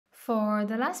For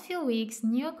the last few weeks,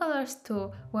 Neocolors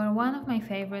 2 were one of my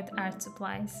favorite art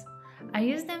supplies. I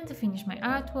use them to finish my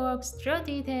artworks, draw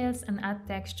details and add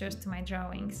textures to my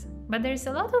drawings. But there's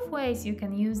a lot of ways you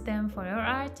can use them for your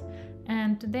art,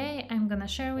 and today I'm gonna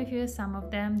share with you some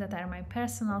of them that are my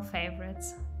personal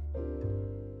favorites.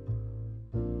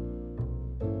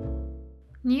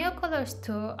 Neocolors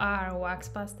 2 are wax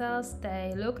pastels.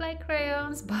 They look like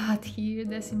crayons, but here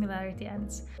the similarity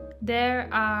ends. There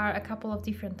are a couple of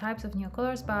different types of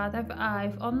Neocolors, but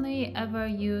I've only ever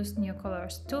used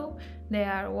Neocolors 2. They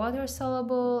are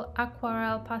water-soluble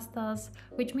aquarelle pastels,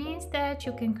 which means that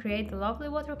you can create a lovely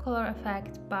watercolor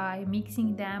effect by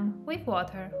mixing them with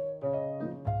water.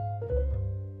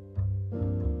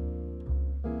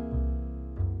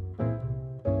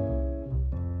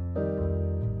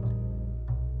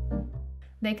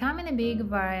 They come in a big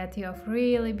variety of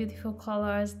really beautiful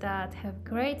colors that have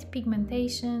great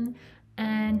pigmentation,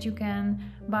 and you can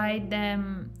buy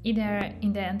them either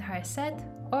in the entire set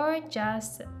or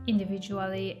just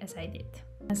individually as I did.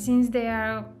 Since they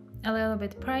are a little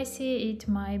bit pricey, it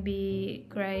might be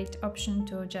a great option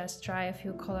to just try a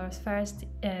few colors first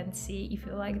and see if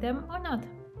you like them or not.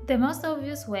 The most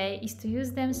obvious way is to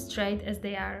use them straight as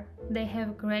they are. They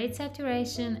have great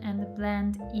saturation and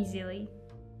blend easily.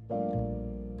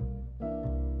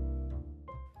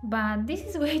 But this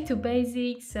is way too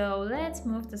basic, so let's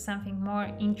move to something more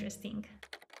interesting.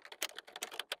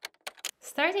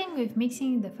 Starting with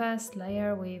mixing the first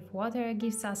layer with water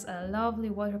gives us a lovely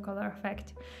watercolor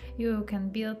effect. You can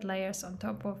build layers on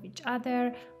top of each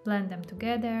other, blend them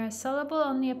together, soluble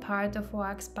only a part of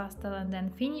wax pastel and then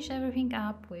finish everything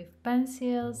up with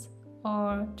pencils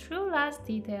or true last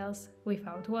details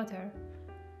without water.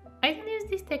 I don't use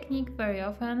this technique very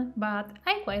often, but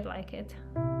I quite like it.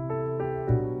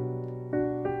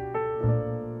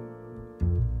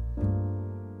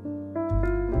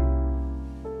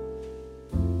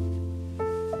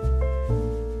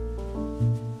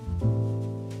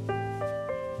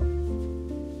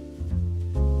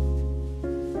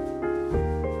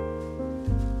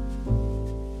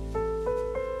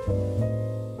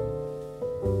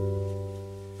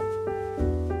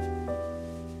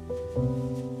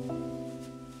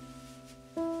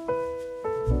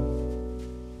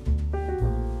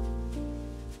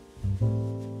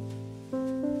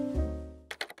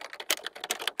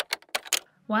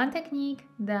 One technique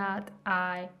that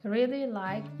I really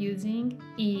like using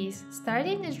is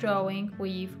starting the drawing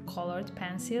with colored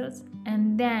pencils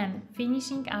and then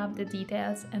finishing up the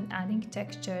details and adding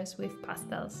textures with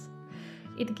pastels.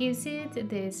 It gives it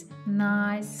this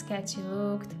nice sketchy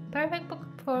look, perfect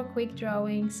for quick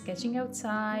drawing, sketching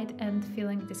outside and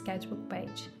filling the sketchbook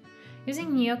page.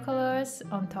 Using Neocolors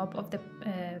on top of the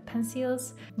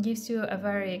pencils gives you a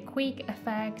very quick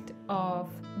effect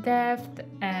of depth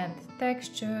and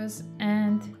textures,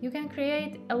 and you can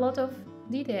create a lot of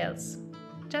details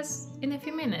just in a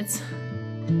few minutes.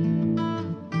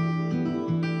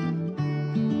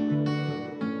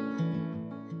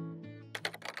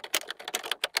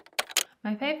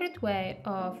 My favorite way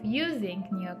of using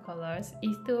Neocolors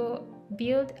is to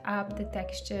build up the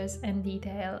textures and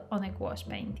detail on a gouache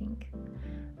painting.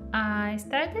 I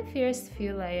start the first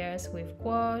few layers with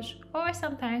gouache or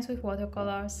sometimes with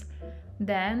watercolors.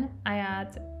 Then I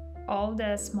add all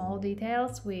the small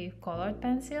details with colored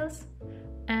pencils,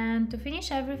 and to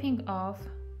finish everything off,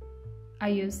 I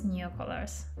use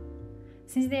Neocolors.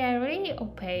 Since they are really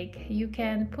opaque, you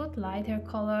can put lighter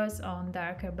colors on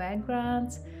darker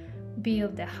backgrounds,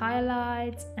 build the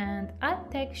highlights and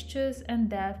add textures and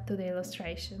depth to the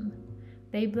illustration.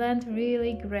 They blend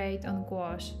really great on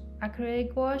gouache,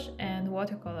 acrylic gouache and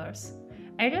watercolors.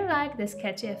 I really like the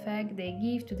sketchy effect they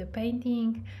give to the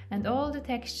painting and all the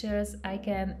textures I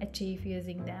can achieve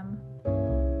using them.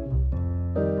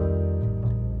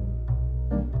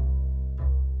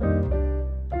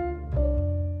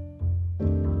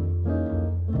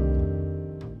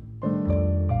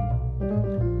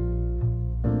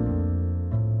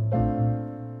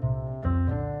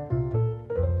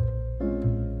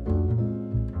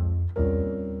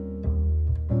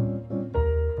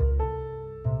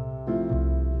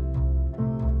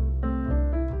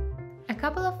 A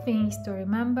couple of things to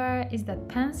remember is that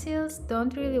pencils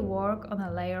don't really work on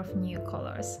a layer of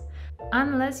Neocolors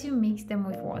unless you mix them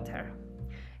with water.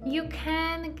 You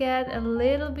can get a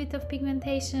little bit of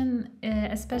pigmentation,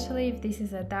 especially if this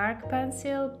is a dark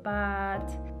pencil, but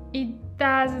it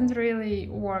doesn't really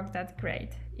work that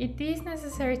great. It is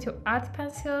necessary to add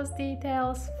pencils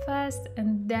details first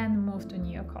and then move to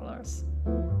Neocolors.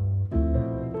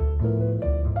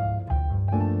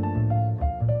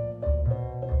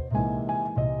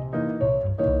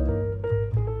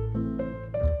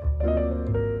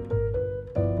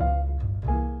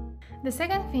 The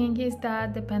second thing is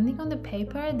that depending on the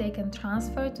paper, they can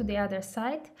transfer to the other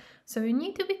side, so you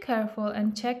need to be careful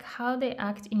and check how they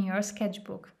act in your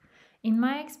sketchbook. In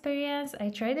my experience, I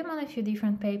tried them on a few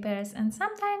different papers and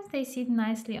sometimes they sit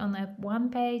nicely on one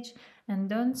page and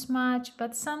don't smudge,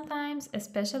 but sometimes,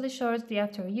 especially shortly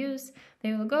after use,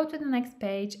 they will go to the next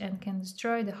page and can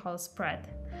destroy the whole spread.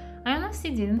 I honestly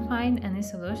didn't find any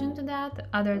solution to that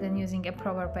other than using a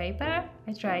proper paper.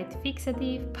 I tried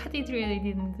fixative, but it really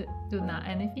didn't do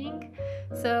anything,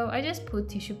 so I just put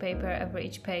tissue paper over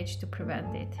each page to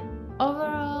prevent it.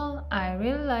 Overall, I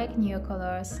really like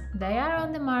Neocolors. They are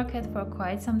on the market for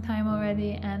quite some time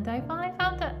already and I've only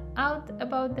found out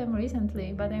about them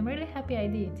recently, but I'm really happy I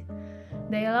did.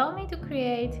 They allow me to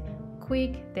create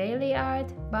quick daily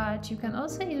art, but you can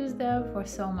also use them for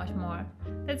so much more.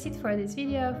 That's it for this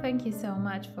video. Thank you so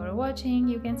much for watching.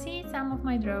 You can see some of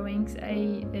my drawings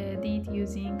I did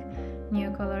using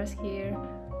Neocolors here.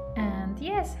 And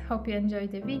yes, hope you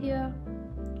enjoyed the video.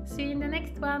 See you in the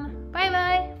next one. Bye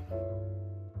bye!